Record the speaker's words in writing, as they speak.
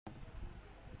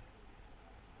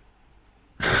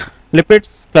Lipids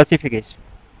classification.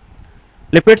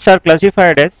 Lipids are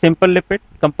classified as simple lipid,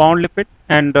 compound lipid,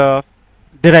 and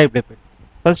derived lipid.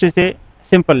 First, we say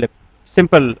simple lipids.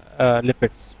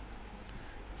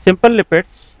 Simple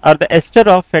lipids are the ester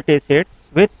of fatty acids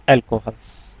with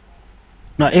alcohols.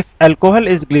 Now, if alcohol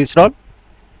is glycerol,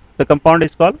 the compound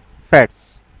is called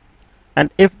fats, and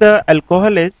if the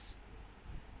alcohol is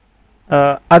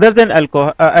other than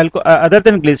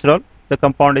glycerol, the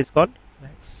compound is called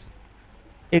wax.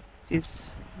 It is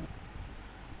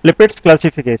lipids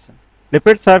classification.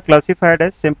 Lipids are classified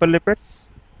as simple lipids,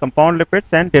 compound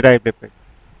lipids, and derived lipids.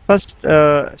 First,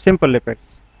 simple lipids.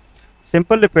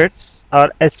 Simple lipids are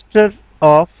ester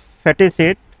of fatty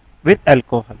acid with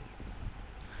alcohol.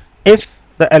 If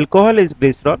the alcohol is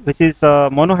glycerol, which is a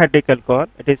monohydric alcohol,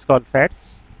 it is called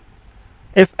fats.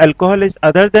 If alcohol is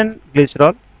other than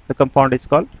glycerol, the compound is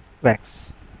called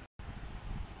wax.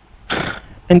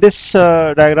 In this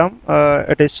diagram,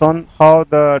 it is shown how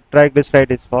the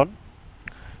triglyceride is formed.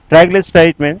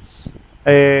 Triglyceride means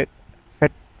a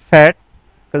fat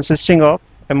consisting of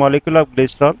a molecule of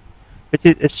glycerol, which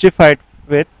is esterified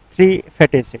with 3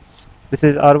 fatty acids. This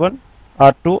is R1,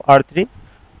 R2, R3.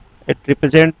 It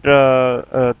represents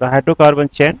the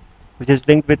hydrocarbon chain, which is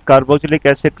linked with carboxylic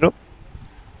acid group.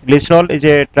 Glycerol is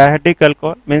a trihydric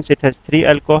alcohol, means it has 3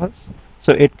 alcohols,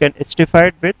 so it can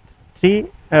esterified with 3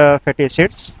 fatty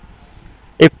acids.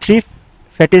 If 3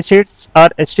 fatty acids are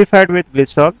esterified with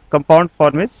glycerol, compound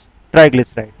form is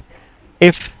triglyceride.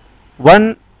 If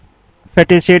 1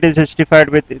 fatty acid is esterified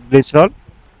with glycerol,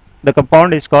 the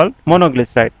compound is called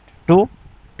monoglyceride, 2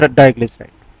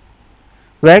 diglyceride.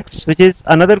 Wax, which is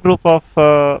another group of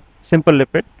simple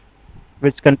lipid,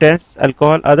 which contains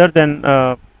alcohol other than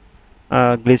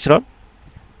glycerol.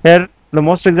 Here, the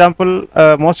most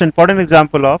important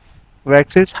example of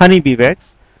wax is honeybee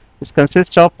wax, which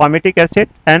consists of palmitic acid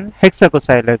and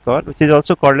hexacosyl alcohol, which is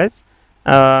also called as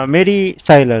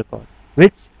marysyl alcohol,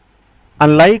 which,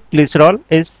 unlike glycerol,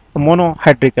 is a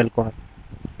monohydric alcohol.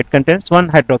 It contains 1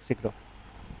 hydroxy group.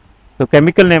 So,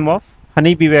 chemical name of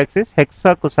honeybee wax is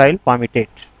hexacosyl palmitate.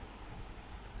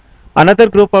 Another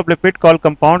group of lipid called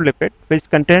compound lipid, which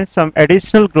contains some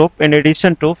additional group in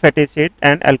addition to fatty acid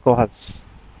and alcohols.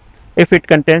 If it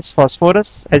contains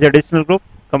phosphorus as additional group,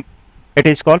 it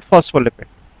is called phospholipid.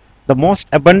 The most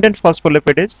abundant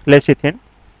phospholipid is lecithin,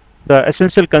 the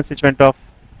essential constituent of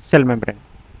cell membrane.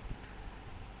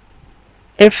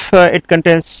 If it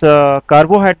contains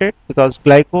carbohydrate, because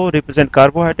glyco represents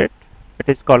carbohydrate, it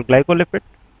is called glycolipid.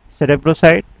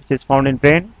 Cerebroside, which is found in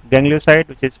brain, ganglioside,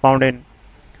 which is found in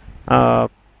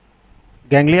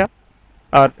ganglia,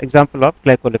 are example of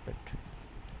glycolipid.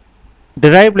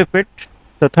 Derived lipid,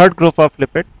 the third group of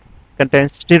lipid,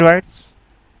 contains steroids.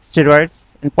 Steroids,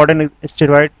 important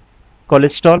steroid,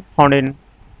 cholesterol, found in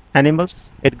animals,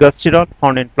 ergosterol,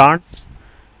 found in plants,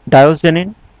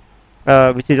 dioxazine,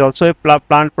 which is also a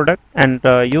plant product and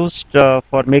used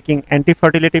for making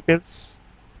anti-fertility pills.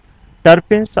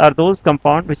 Terpenes are those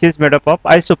compounds which is made up of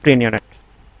isoprene unit.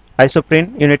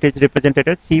 Isoprene unit is represented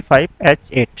as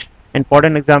C5H8.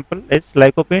 Important example is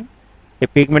lycopene, a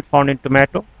pigment found in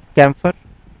tomato. Camphor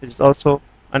is also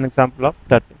an example of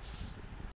terpenes.